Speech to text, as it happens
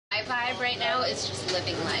vibe right now is just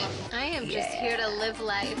living life. I am just here to live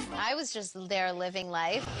life. I was just there living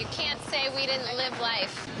life. You can't say we didn't live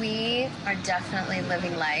life. We are definitely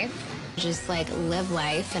living life. Just like live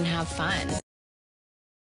life and have fun.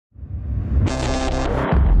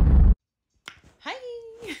 Hi.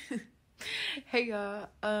 Hey y'all,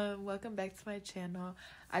 welcome back to my channel.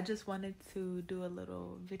 I just wanted to do a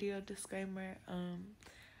little video disclaimer.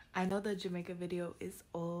 I know the Jamaica video is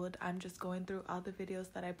old. I'm just going through all the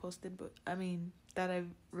videos that I posted, that I've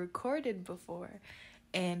recorded before,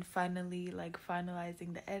 and finally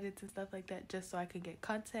finalizing the edits and stuff like that, just so I can get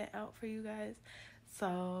content out for you guys.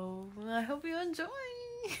 So I hope you enjoy.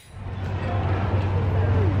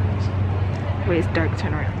 Wait, it's dark.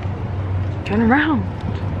 Turn around. Turn around.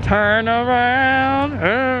 Turn around.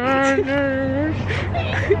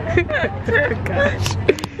 Oh gosh.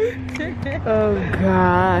 Oh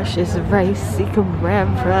gosh, it's Rosie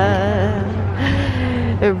Cabrera.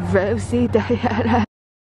 Rosie Diana.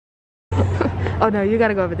 Oh no, you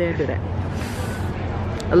gotta go over there and do that.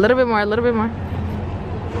 A little bit more, a little bit more.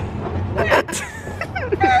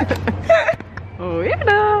 Oh, you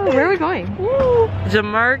know. Where are we going?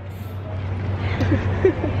 Jamaica.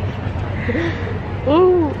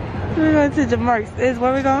 Ooh, we're going to Jamaica. Is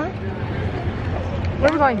where we going? Where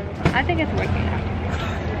are we going? I think it's working out.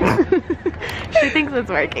 She thinks it's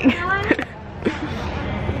working.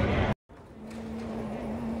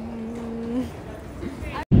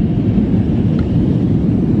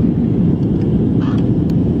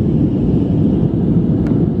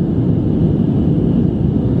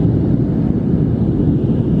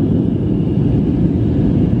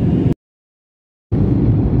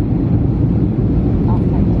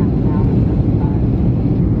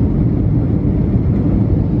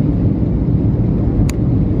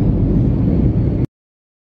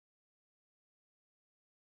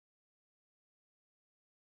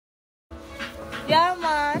 Yeah,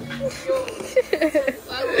 man.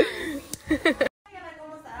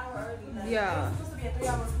 Yeah.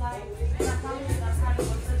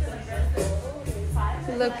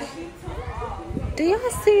 Look. Do y'all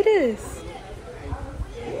see this?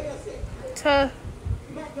 To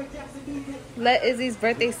let Izzy's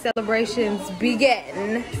birthday celebrations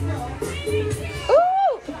begin.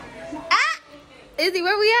 Ooh! Ah! Izzy,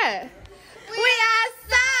 where we at? We outside!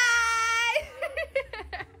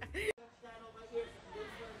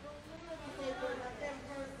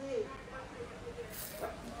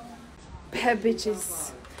 Bad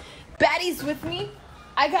bitches. Baddies with me.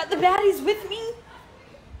 I got the baddies with me.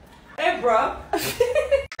 Hey, bro.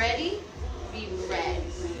 Ready? Be red.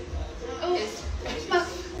 Oh.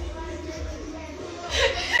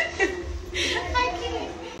 I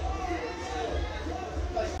can't.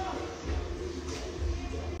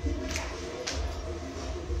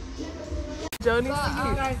 Joni,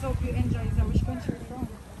 guys, hope you enjoy. So which country are you from?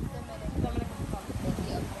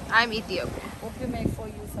 I'm Ethiopian. Hope you make full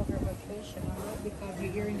use of your vacation, alright? Because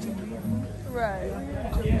you're here in Jamaica. Right.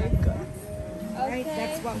 Jamaica. Right?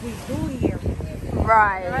 That's what we do here.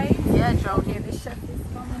 Right. Right? Yeah, Joni. Okay, the chef is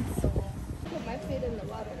coming, so put my feet in the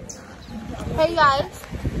water. Hey guys.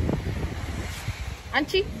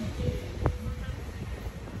 Auntie.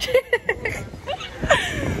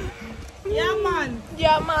 Yeah, man.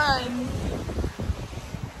 Yeah, man.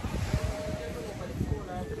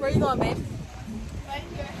 Where you going, babe? Right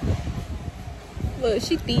here. Look,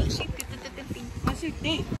 she thick. What you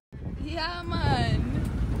think? Yeah, man.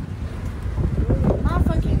 My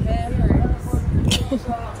fucking head hurts.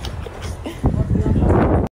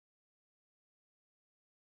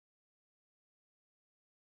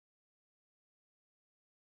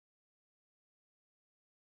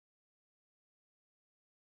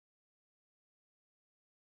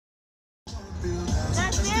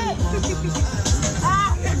 That's it.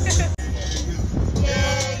 Ah.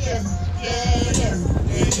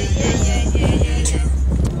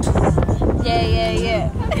 Yeah.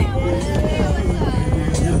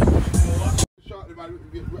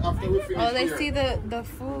 Oh, they see the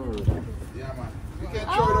food. Yeah, man. You can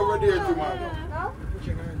throw it over there too, man.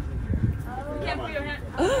 You can't put your hand.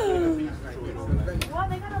 What?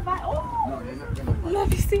 They're gonna buy. Oh! Let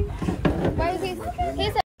me see. Where is he? He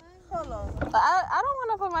said, hold on. I don't want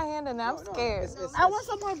to put my hand in there. I'm scared. I want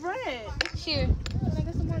some more bread. Here.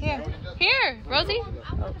 Here, Rosie.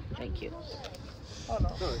 Oh, thank you. Hold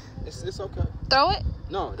on. No, it's okay. Throw it?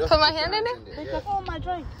 No. Put my hand in there? Oh, my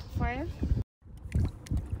drink, friend.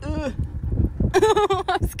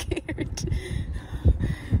 I'm scared.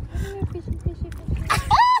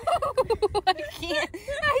 Oh, I can't.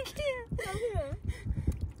 Come here.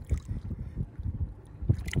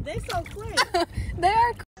 They so quick. They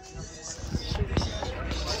are.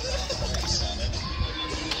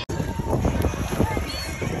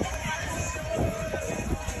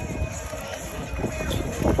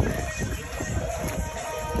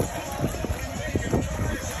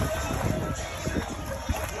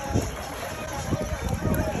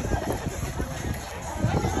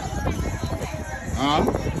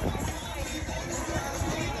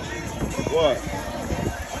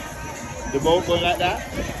 boat going like that?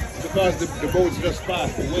 Because the boat's just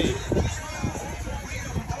passed away.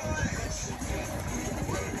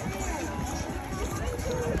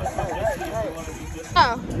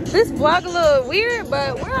 Oh, this vlog a little weird,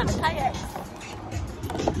 but we're on a kayak.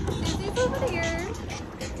 Izzy's over here.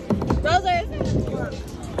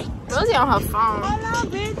 Rosie on her phone. Hello,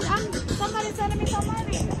 bitch. Somebody sending me some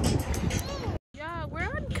money. Yeah, we're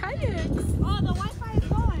on kayaks. Oh, the Wi-Fi is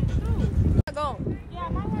going too. Go. Yeah,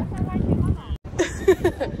 my Wi-Fi right here. Hold on.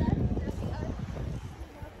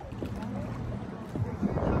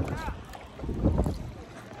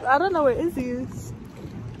 I don't know where Izzy is.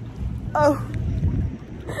 Oh.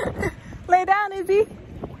 Lay down, Izzy.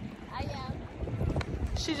 I am.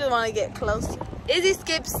 She just want to get close. Izzy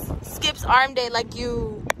skips arm day like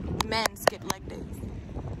you men skip leg days.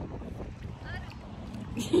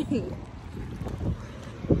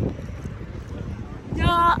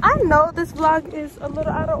 Y'all, I know this vlog is a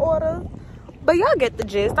little out of order, but y'all get the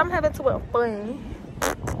gist. I'm having too much fun.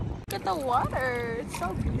 Look at the water. It's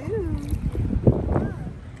so blue.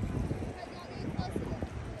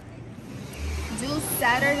 Do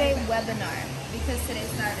Saturday webinar because today's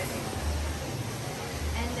Saturday.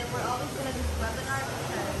 And then we're always gonna do webinar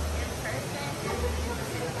because in person.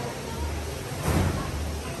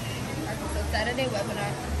 Okay, so Saturday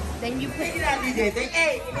webinar. Then you put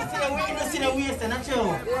Hey, you don't see the waist, not you.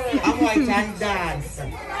 I'm white and dance.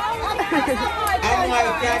 I'm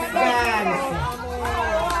white and dance.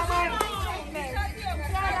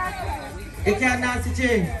 You can't dance the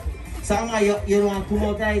chain. So I'm like, you don't want to come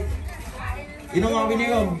out like, you don't want to win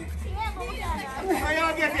the room.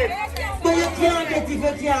 But you can't get it, you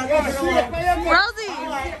can't. Rosie,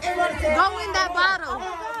 go win that bottle.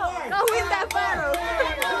 Go win that bottle.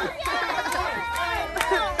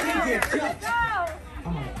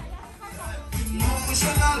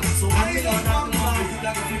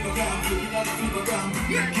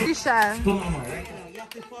 Be shy. Come on, right now.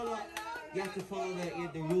 You have to follow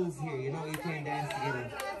the rules here. You know, you can't dance together.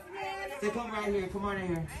 So come right here. Come on in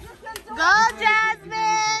here. Go,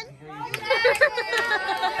 Jasmine.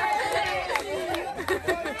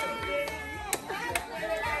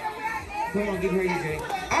 Come on, give her your drink.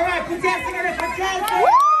 All right, put that together for Jasmine.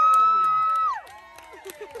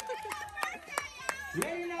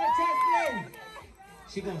 Ready now, Jasmine?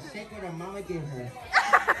 She gonna shake what her mama give her.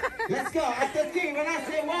 Let's go. I said 3. When I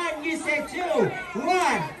say 1, you say 2. 1, 2.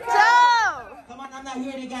 Come on, I'm not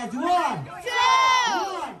hearing you guys. 1, 2.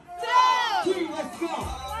 1, 2. 3. Let's go.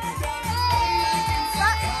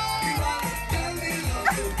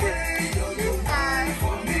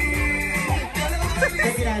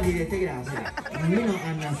 Take it out, DJ. Take it out. You don't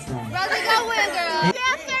understand. Rosie, go win, girl.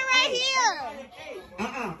 Dancing right here.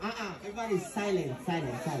 Everybody silent.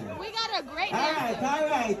 We got a great All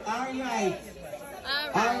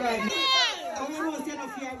right. We won't stand up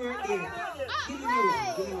for your birthday. Give me one.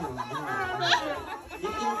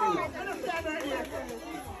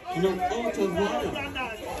 No, out of water.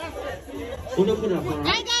 Put up on. I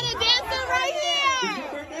got a dancer right here. It's your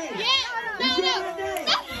birthday. Yeah.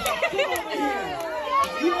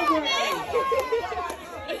 Your birthday.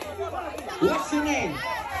 What's your name?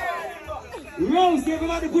 Rose,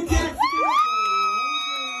 everybody put your hands together.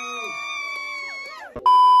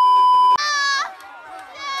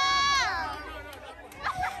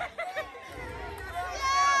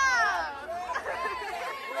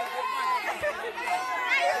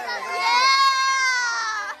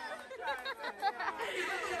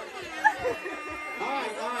 All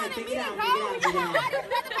right, take it out.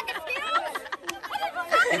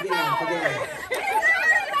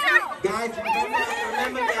 Guys, remember,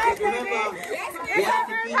 we have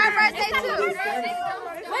to keep My birthday too. distance.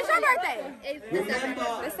 When's your birthday? Remember,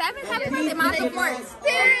 The 7th? Happy birthday, Mom. The 4th.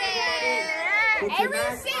 Period. Every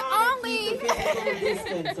shit only. Keep the physical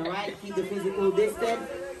distance, alright? Keep the physical distance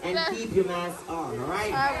and keep your mask on,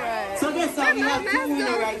 alright? Alright. So guess what? We have 2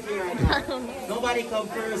 winners right here right now. Nobody come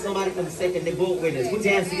first, nobody come second. They both winners. Put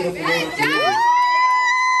your hands together for one.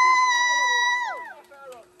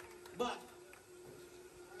 But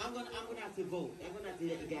I'm gonna have to vote. I'm gonna have to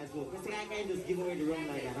let you guys vote. Because I can't just give away the room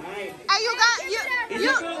like that, alright? And you got Is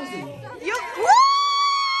it Rosie? Woo!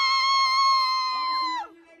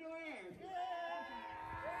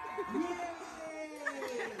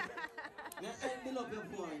 Now envelope your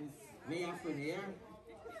points. May your friend here.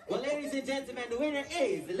 Well, ladies and gentlemen, the winner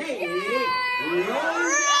is Lady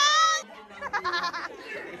Rose.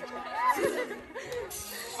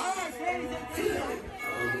 Alright, ladies and gentlemen.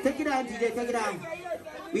 Take it down, DJ, take it down.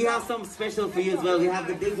 We have something special for you as well. We have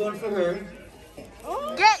the big one for her.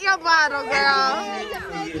 Get your bottle, girl.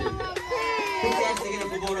 Put your hands together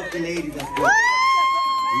for both of the ladies. That's good.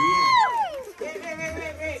 Yeah.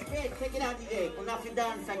 today. You have to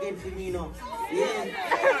dance again for me, no? Yeah. You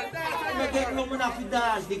get no, you have to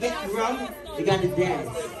dance. They get drunk, they got to dance.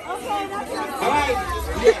 Okay, that's alright.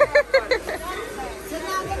 Yeah.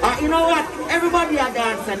 You know what? Everybody a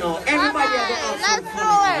dancer now. Everybody a dance. Let's do it.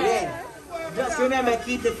 Yeah. Just remember,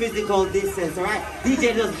 keep the physical distance, alright?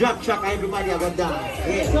 DJ just drop track and everybody a go dance.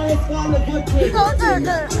 Yeah. So it's all the good things.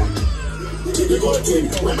 The good thing,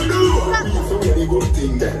 what we do? So the good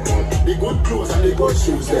thing there. The good clothes and the good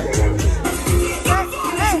shoes there.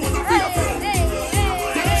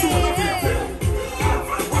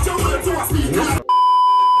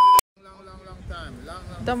 Long time. Long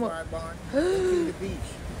Double. before I born. In the beach.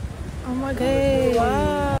 Oh my god.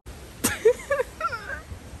 Wow.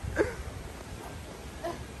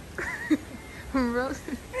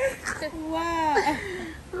 Wow.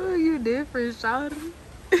 Oh, you different, shawty.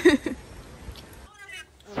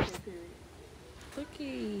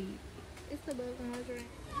 Cookie. It's the burger margarine.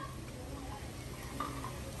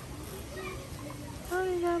 Oh,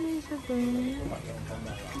 you got me something.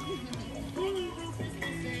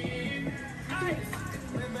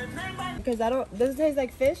 Because I don't. Does it taste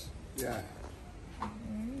like fish? Yeah.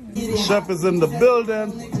 Chef is in the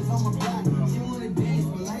building.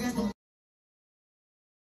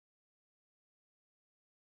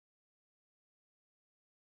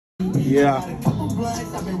 Yeah.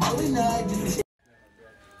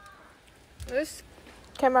 This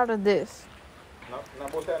came out of this. Not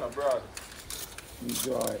abroad.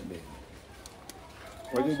 Enjoy it, baby.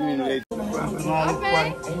 What are you doing later?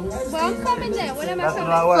 Okay. Well, come in there. When am I coming?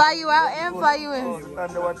 Fly you out and fly you in.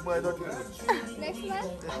 Next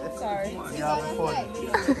month? Sorry. You're going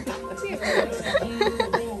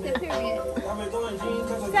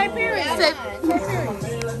Say period. Say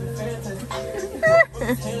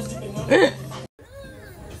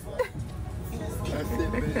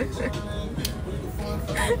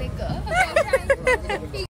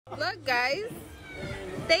Look, guys.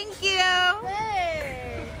 Thank you.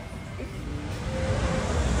 Hey.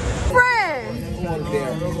 Friend.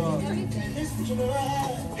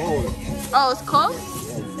 Oh, it's cold?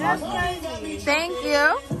 That's crazy. Thank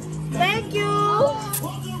you. Thank you.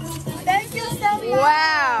 Thank you, Sylvia.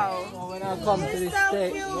 Wow. When I come to the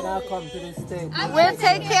state, We'll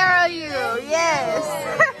take care of you. Yes.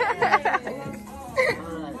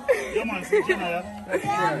 Come on, sit down, yeah?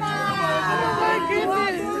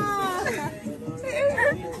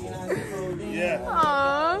 Yeah.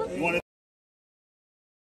 Aww. You want to?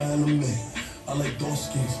 I like those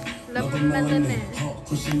skins. Love the melanin.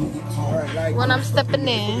 When I'm stepping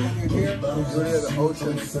in.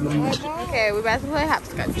 Okay, we're about to play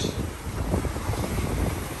hopscotch.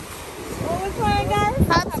 What we playing, guys?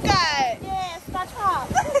 Hopscotch. Yeah, scotch hop.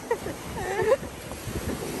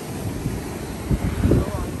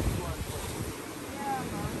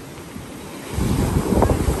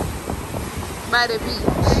 By the beach.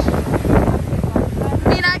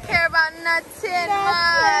 Me not care about nothing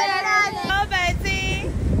much. Oh, Betsy.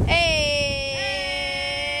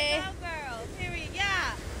 Hey. Go girl. Period.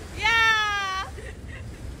 Yeah. Yeah.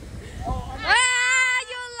 Ah,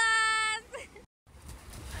 you lost.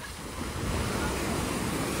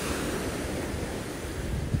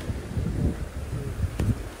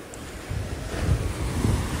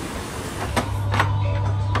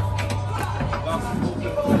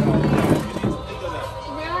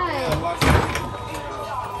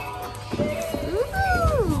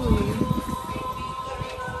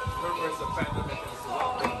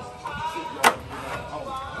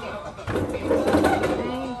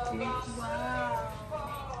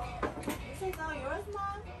 This is all yours,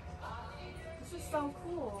 Mom? This is so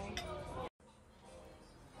cool.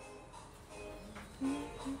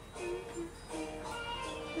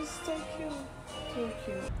 It's so cute. So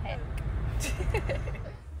cute.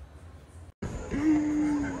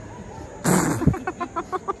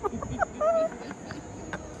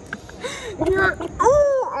 You're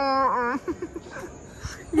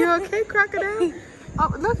You okay, crocodile?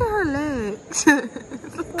 Oh, look at her legs.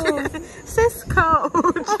 Sis coach.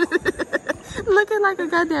 Looking like a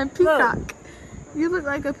goddamn peacock. Look. You look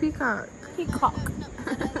like a peacock. Peacock.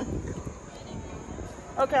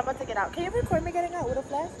 Okay, I'm gonna take it out. Can you record me getting out with a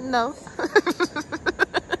flash? No.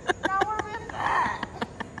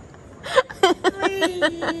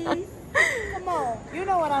 Please. Come on. You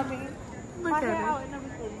know what I mean. Look My at hair it. out and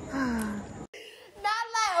everything. Not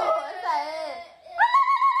like, oh, it's like,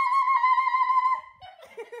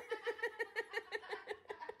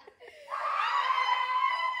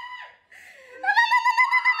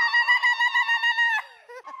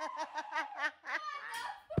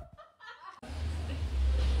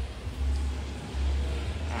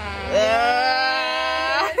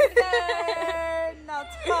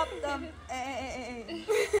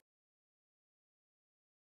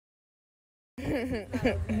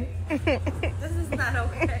 This is not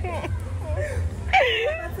okay. I'm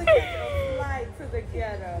about to catch a flight to the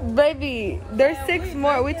ghetto. Baby, there's 6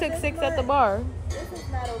 more. We took 6 at the bar. This is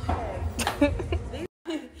not okay.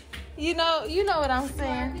 You know what I'm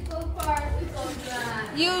saying.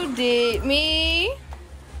 You did me.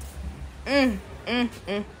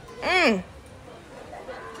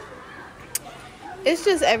 It's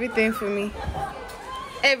just everything for me.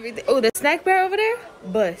 Everything. Oh, the snack bar over there,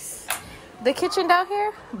 bus. The kitchen down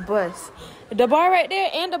here, bus. The bar right there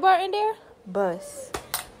and the bar in there, bus.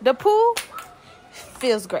 The pool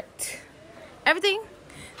feels great. Everything.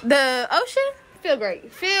 The ocean feel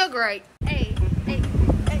great. Feel great. Hey, hey,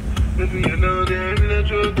 hey.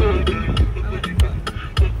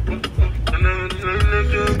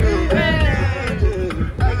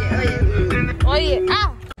 Oh yeah.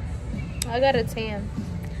 Ah. I got a tan.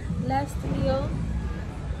 Last meal.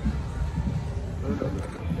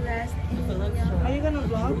 Are you gonna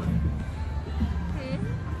vlog?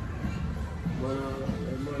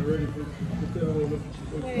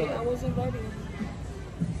 Wait, I was inviting you.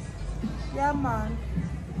 Yeah, man.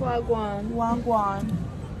 Wagwan. Wagwan.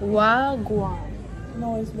 Wagwan.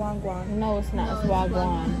 No, it's wagwan. No, it's not. It's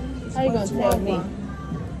wagwan. How you gonna tell me?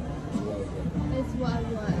 It's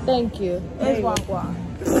wagwan. Thank you. It's wagwan.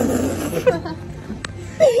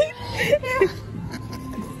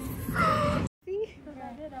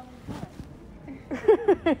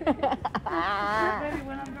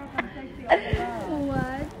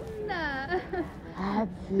 What? Nah.